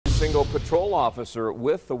single patrol officer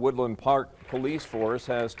with the Woodland Park Police Force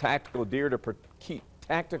has tactical gear to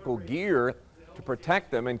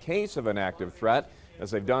protect them in case of an active threat.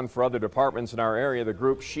 As they've done for other departments in our area, the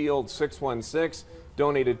group Shield 616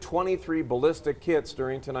 donated 23 ballistic kits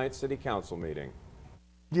during tonight's City Council meeting.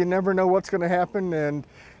 You never know what's going to happen, and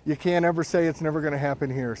you can't ever say it's never going to happen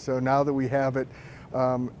here. So now that we have it,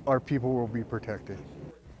 our people will be protected.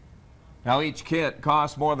 Now each kit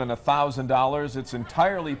costs more than $1,000. It's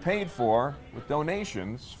entirely paid for with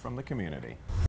donations from the community.